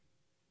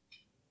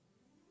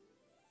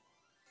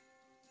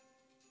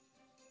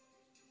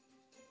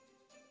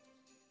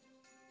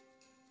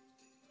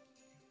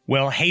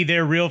Well, hey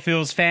there, Real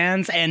Feels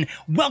fans, and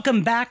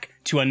welcome back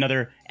to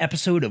another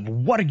episode of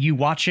What Are You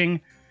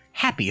Watching?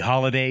 Happy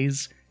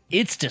holidays.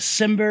 It's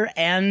December,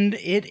 and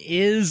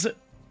it's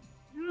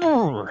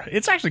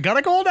actually kind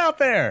of cold out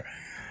there.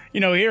 You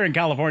know, here in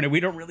California, we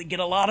don't really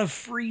get a lot of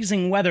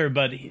freezing weather,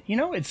 but, you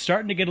know, it's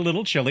starting to get a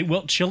little chilly.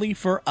 Well, chilly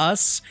for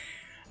us.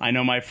 I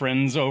know my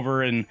friends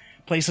over in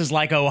places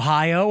like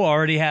Ohio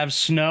already have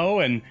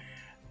snow, and,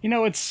 you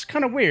know, it's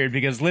kind of weird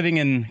because living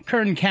in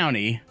Kern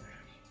County,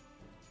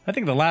 I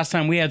think the last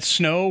time we had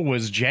snow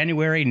was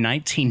January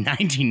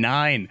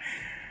 1999.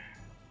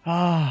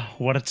 Ah,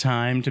 what a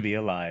time to be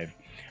alive.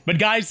 But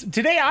guys,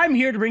 today I'm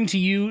here to bring to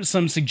you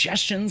some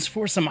suggestions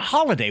for some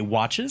holiday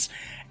watches,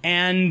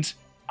 and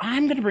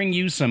I'm going to bring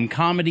you some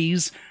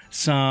comedies,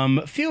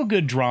 some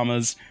feel-good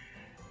dramas,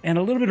 and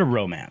a little bit of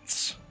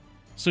romance.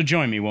 So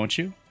join me, won't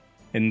you,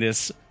 in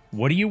this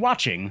What Are You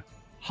Watching?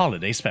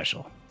 Holiday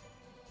special.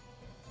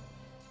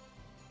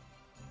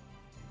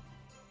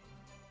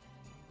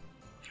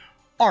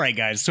 Alright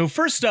guys, so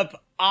first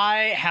up,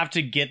 I have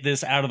to get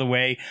this out of the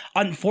way.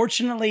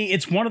 Unfortunately,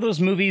 it's one of those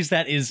movies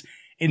that is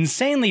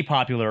insanely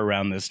popular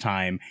around this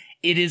time.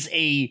 It is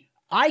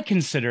I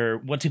consider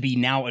what to be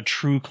now a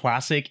true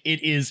classic.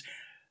 It is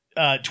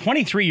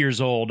 23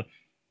 years old.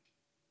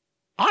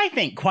 I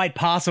think quite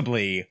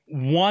possibly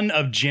one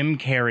of Jim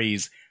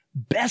Carrey's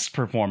best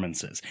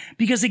performances,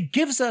 because it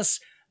gives us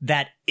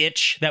that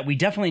itch that we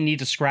definitely need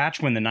to scratch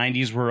when the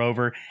 90s were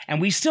over, and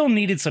we still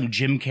needed some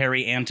Jim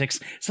Carrey antics,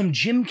 some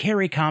Jim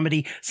Carrey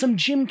comedy, some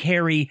Jim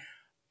Carrey,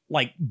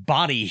 like,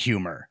 body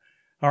humor.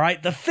 All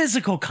right? The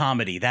physical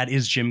comedy that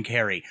is Jim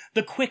Carrey.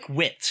 The quick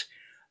wit.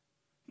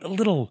 The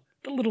little,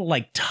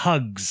 like,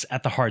 tugs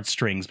at the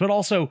heartstrings, but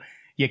also,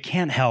 you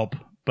can't help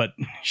but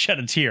shed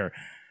a tear.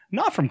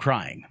 Not from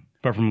crying,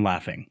 but from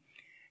laughing.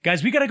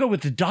 Guys, we gotta go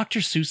with the Dr.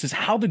 Seuss's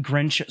How the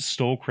Grinch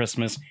Stole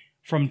Christmas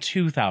from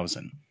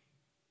 2000.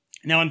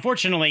 Now,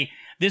 unfortunately,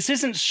 this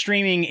isn't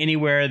streaming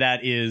anywhere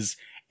that is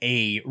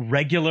a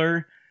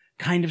regular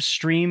kind of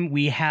stream.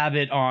 We have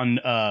it on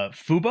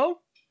Fubo,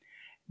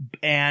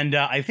 and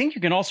I think you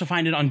can also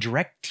find it on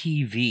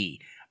DirecTV.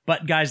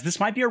 But guys, this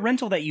might be a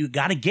rental that you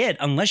gotta get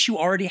unless you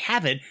already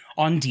have it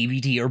on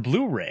DVD or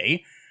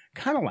Blu-ray,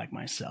 kind of like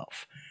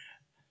myself.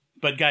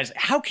 But guys,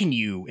 how can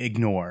you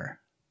ignore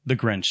The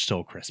Grinch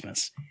Stole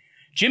Christmas?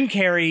 Jim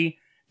Carrey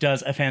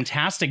does a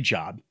fantastic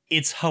job.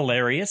 It's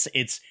hilarious.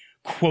 It's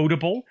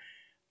quotable.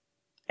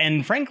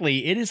 And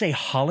frankly, it is a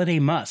holiday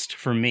must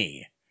for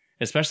me,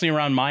 especially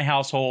around my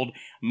household.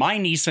 My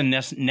niece and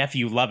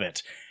nephew love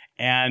it,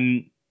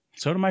 and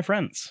so do my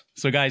friends.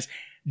 So guys,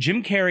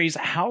 Jim Carrey's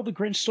How the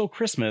Grinch Stole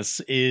Christmas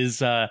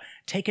is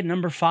taken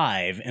number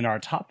 5 in our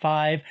top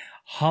 5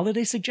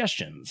 holiday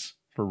suggestions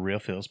for Real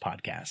Feels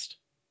Podcast.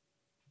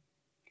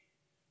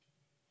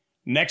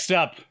 Next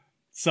up,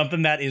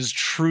 something that is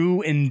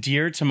true and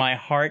dear to my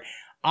heart.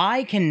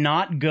 I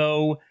cannot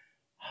go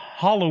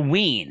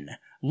Halloween,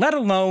 let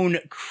alone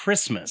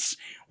Christmas,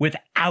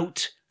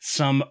 without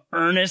some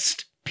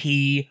Ernest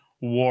P.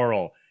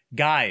 Worrell.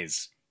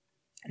 Guys,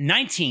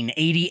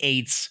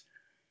 1988's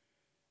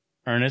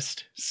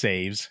Ernest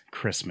Saves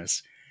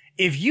Christmas.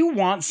 If you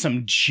want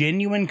some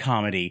genuine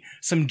comedy,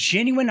 some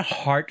genuine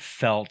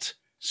heartfelt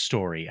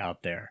story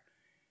out there,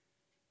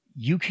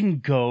 you can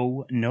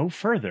go no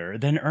further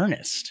than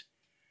Ernest.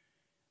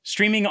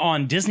 Streaming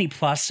on Disney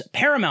Plus,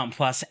 Paramount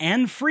Plus,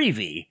 and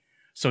Freevee,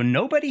 so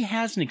nobody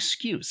has an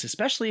excuse,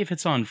 especially if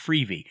it's on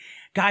Freevee.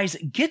 Guys,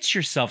 get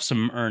yourself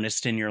some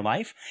Ernest in your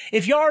life.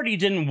 If you already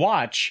didn't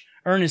watch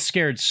Ernest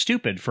Scared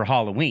Stupid for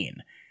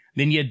Halloween,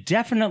 then you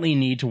definitely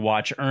need to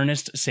watch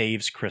Ernest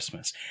Saves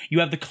Christmas.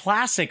 You have the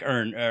classic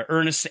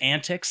Ernest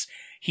antics.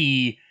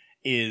 He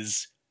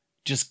is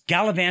just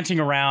gallivanting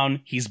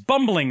around. He's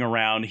bumbling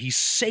around. He's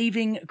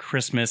saving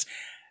Christmas.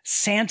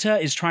 Santa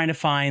is trying to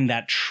find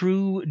that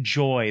true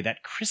joy,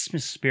 that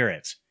Christmas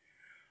spirit.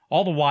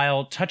 All the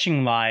while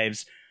touching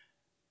lives.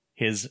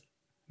 His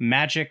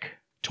magic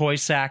toy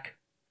sack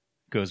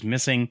goes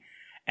missing,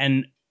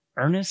 and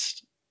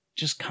Ernest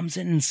just comes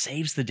in and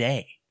saves the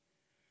day.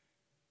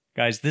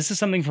 Guys, this is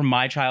something from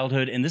my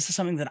childhood, and this is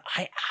something that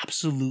I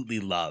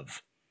absolutely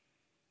love.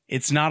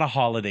 It's not a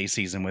holiday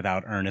season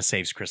without Ernest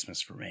Saves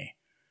Christmas for me.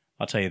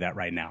 I'll tell you that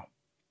right now.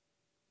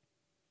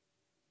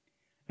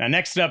 Now,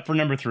 next up for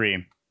number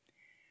 3.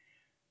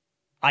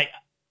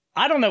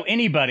 I don't know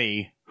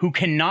anybody who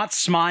cannot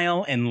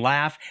smile and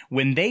laugh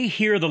when they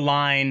hear the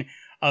line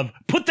of,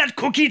 "Put that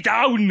cookie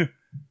down!"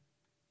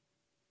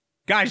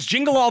 Guys,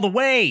 Jingle All the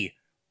Way!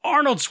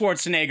 Arnold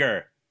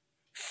Schwarzenegger!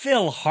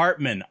 Phil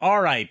Hartman,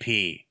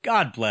 R.I.P.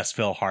 God bless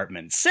Phil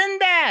Hartman.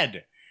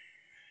 Sinbad!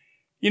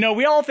 You know,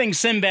 we all think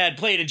Sinbad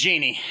played a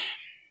genie.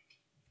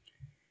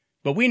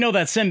 But we know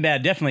that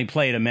Sinbad definitely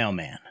played a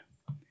mailman.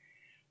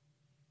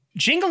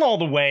 Jingle All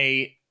the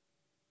Way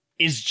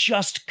is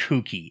just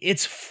kooky.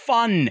 It's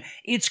fun.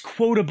 It's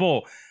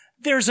quotable.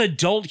 There's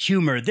adult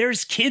humor.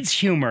 There's kids'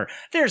 humor.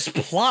 There's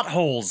plot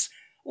holes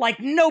like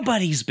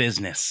nobody's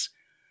business.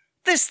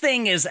 This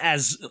thing is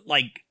as,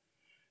 like,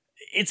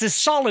 It's as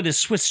solid as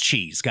Swiss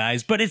cheese,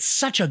 guys, but it's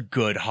such a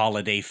good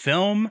holiday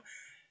film.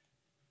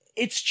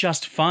 It's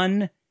just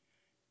fun.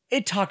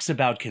 It talks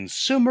about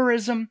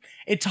consumerism.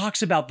 It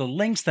talks about the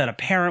lengths that a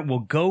parent will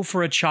go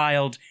for a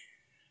child.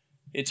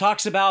 It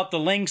talks about the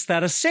lengths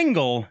that a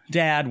single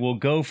dad will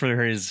go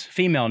for his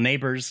female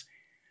neighbors.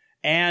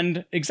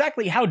 And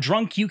exactly how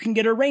drunk you can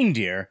get a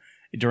reindeer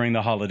during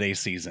the holiday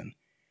season.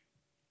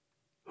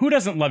 Who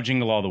doesn't love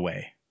Jingle All the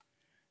Way?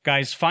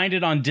 Guys, find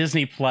it on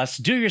Disney+.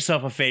 Do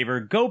yourself a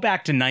favor. Go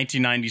back to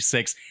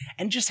 1996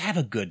 and just have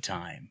a good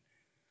time.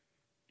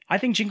 I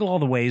think Jingle All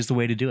the Way is the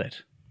way to do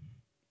it.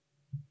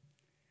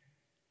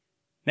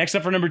 Next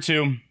up for number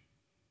 2.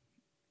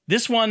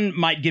 This one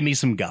might give me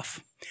some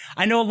guff.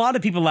 I know a lot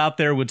of people out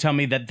there would tell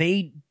me that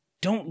they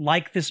don't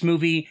like this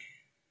movie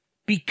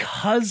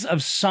because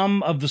of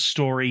some of the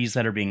stories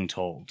that are being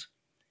told.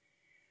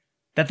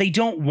 That they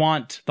don't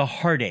want the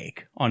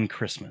heartache on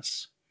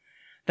Christmas.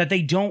 That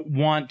they don't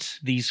want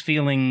these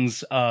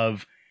feelings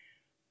of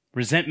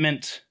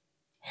resentment,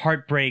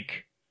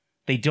 heartbreak.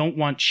 They don't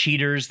want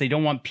cheaters. They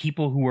don't want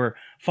people who are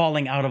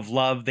falling out of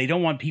love. They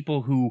don't want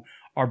people who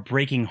are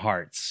breaking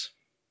hearts.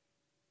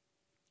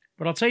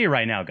 But I'll tell you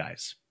right now,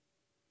 guys.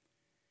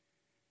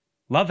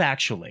 Love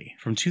Actually,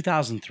 from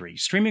 2003,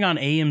 streaming on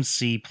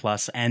AMC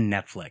Plus and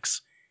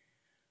Netflix.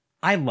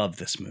 I love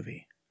this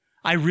movie.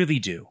 I really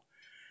do.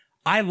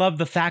 I love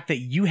the fact that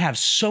you have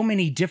so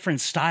many different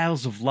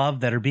styles of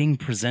love that are being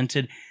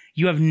presented.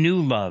 You have new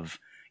love.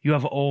 You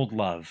have old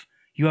love.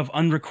 You have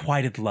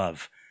unrequited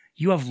love.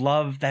 You have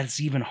love that's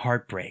even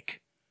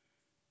heartbreak.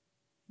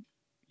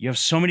 You have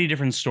so many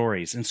different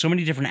stories and so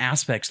many different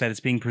aspects that it's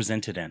being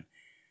presented in.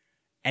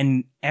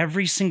 And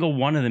every single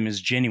one of them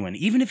is genuine,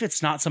 even if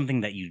it's not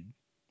something that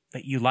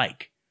you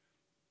like.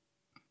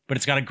 But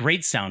it's got a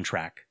great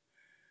soundtrack.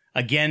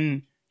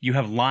 Again, you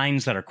have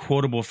lines that are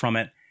quotable from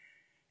it.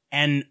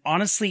 And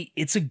honestly,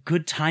 it's a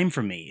good time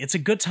for me. It's a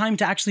good time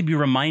to actually be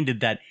reminded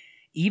that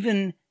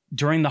even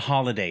during the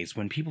holidays,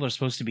 when people are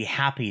supposed to be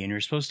happy and you're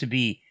supposed to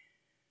be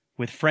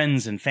with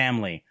friends and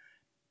family,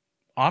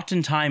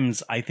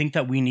 oftentimes I think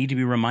that we need to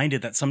be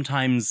reminded that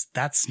sometimes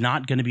that's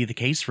not going to be the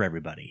case for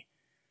everybody.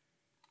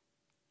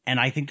 And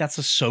I think that's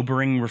a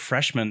sobering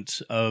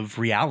refreshment of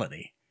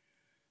reality.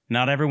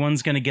 Not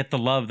everyone's going to get the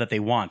love that they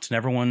want, and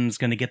everyone's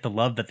going to get the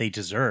love that they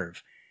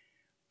deserve.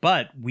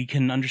 But we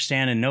can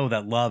understand and know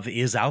that love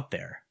is out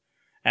there.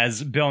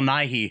 As Bill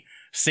Nighy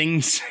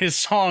sings his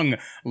song,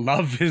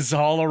 "Love is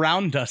all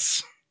around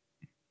us."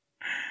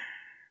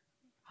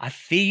 I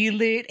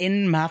feel it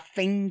in my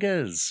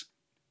fingers.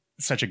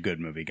 It's such a good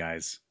movie,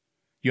 guys.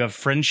 You have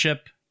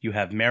friendship, you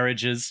have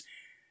marriages,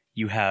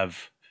 you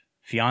have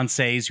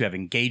fiancés, you have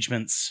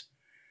engagements,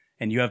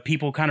 and you have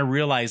people kind of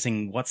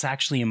realizing what's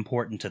actually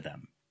important to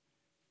them.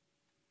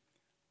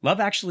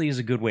 Love Actually is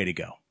a good way to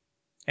go.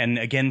 And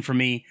again, for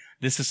me,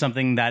 this is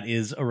something that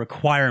is a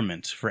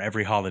requirement for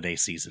every holiday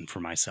season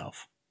for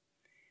myself.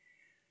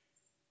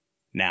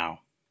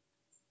 Now,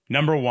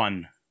 number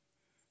 1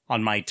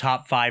 on my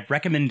top 5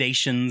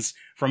 recommendations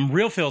from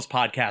Real Phil's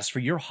podcast for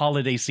your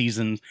holiday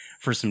season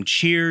for some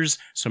cheers,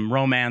 some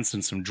romance,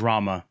 and some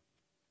drama.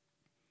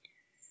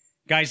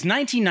 Guys,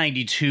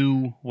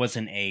 1992 was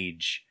an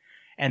age,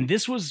 and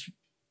this was,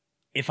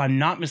 if I'm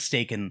not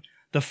mistaken,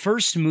 the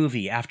first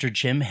movie after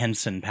Jim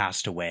Henson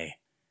passed away.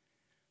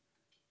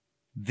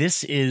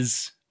 This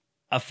is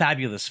a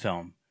fabulous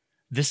film.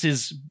 This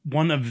is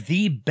one of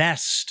the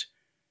best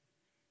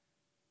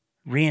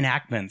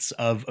reenactments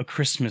of A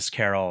Christmas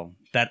Carol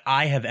that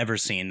I have ever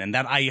seen and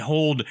that I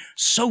hold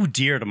so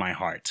dear to my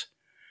heart.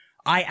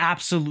 I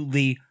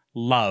absolutely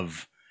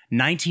love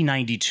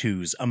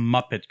 1992's A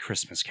Muppet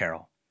Christmas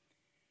Carol.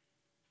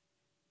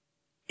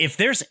 If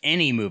there's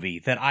any movie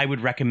that I would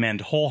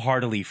recommend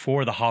wholeheartedly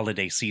for the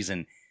holiday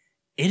season,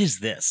 it is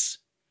this.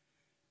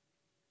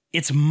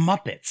 It's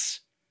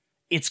Muppets.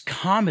 It's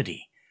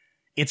comedy.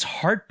 It's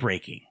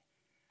heartbreaking.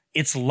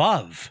 It's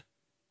love.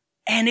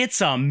 And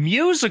it's a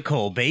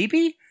musical,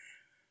 baby.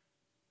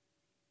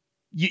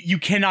 You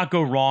cannot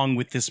go wrong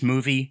with this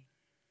movie.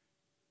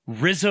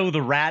 Rizzo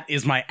the Rat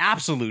is my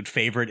absolute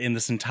favorite in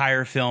this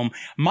entire film.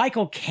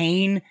 Michael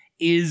Caine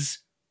is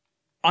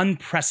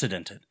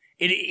unprecedented.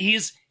 He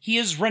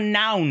is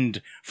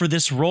renowned for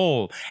this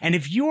role. And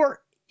if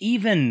you're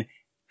even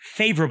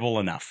favorable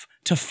enough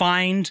to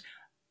find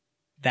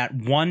that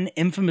one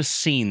infamous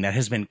scene that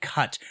has been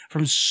cut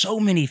from so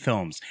many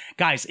films,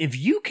 guys, if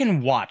you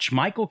can watch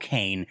Michael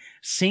Caine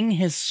sing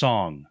his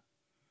song,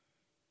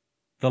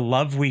 "The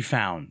Love We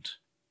Found,"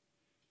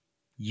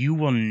 you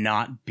will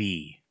not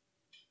be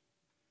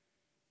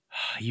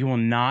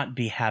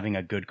having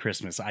a good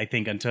Christmas, I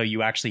think, until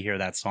you actually hear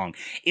that song.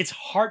 It's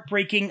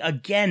heartbreaking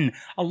again.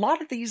 A lot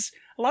of these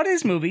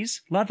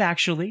movies, Love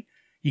Actually,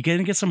 you're going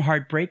to get some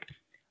heartbreak.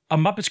 A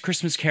Muppet's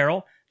Christmas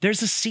Carol,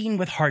 there's a scene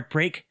with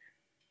heartbreak.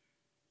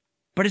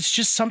 But it's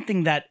just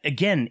something that,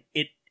 again,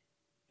 it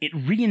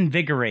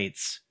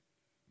reinvigorates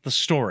the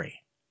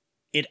story.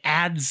 It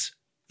adds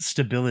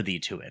stability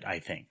to it, I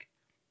think.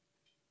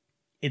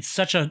 It's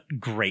such a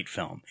great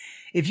film.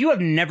 If you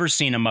have never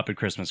seen A Muppet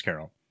Christmas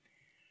Carol,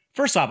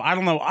 First off, I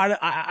don't know.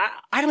 I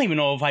don't even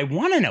know if I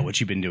want to know what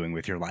you've been doing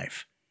with your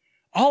life.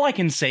 All I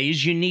can say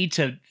is you need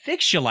to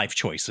fix your life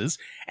choices,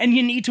 and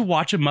you need to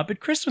watch A Muppet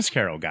Christmas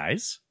Carol,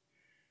 guys.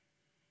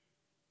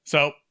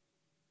 So,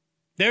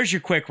 there's your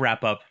quick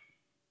wrap-up.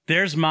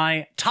 There's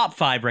my top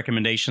 5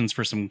 recommendations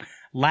for some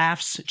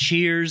laughs,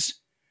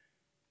 cheers,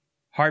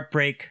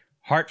 heartbreak,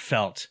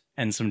 heartfelt,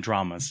 and some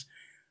dramas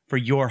for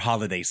your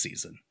holiday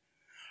season.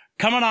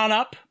 Coming on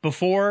up,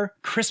 before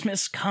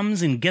Christmas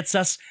comes and gets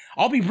us,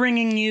 I'll be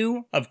bringing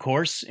you, of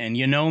course, and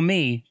you know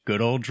me, good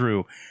old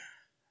Drew.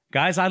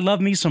 Guys, I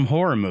love me some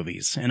horror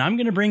movies, and I'm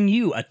going to bring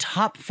you a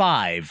top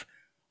 5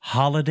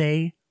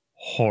 holiday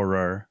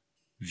horror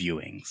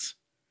viewings.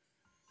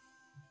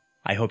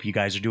 I hope you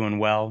guys are doing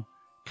well.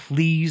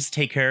 Please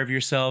take care of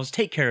yourselves,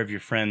 take care of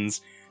your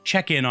friends,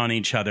 check in on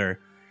each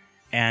other,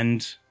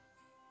 and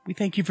we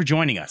thank you for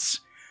joining us.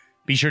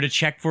 Be sure to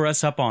check for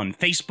us up on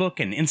Facebook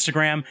and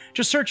Instagram.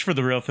 Just search for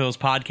The Real Feels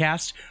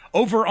Podcast.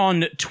 Over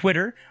on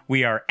Twitter,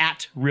 we are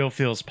at Real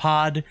Feels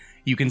Pod.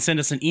 You can send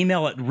us an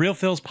email at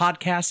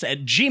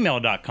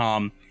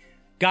realfeelspodcast@gmail.com.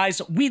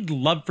 Guys, we'd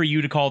love for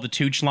you to call the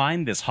Tooch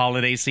line this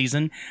holiday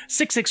season,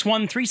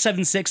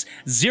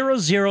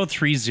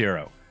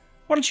 661-376-0030.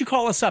 Why don't you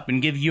call us up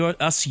and give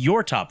us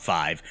your top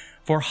 5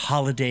 for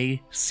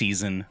holiday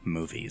season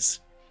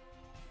movies?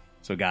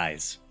 So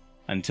guys,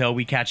 until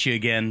we catch you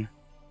again,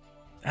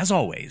 as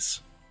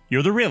always,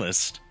 you're the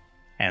realest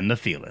and the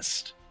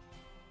feelist.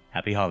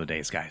 Happy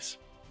holidays, guys.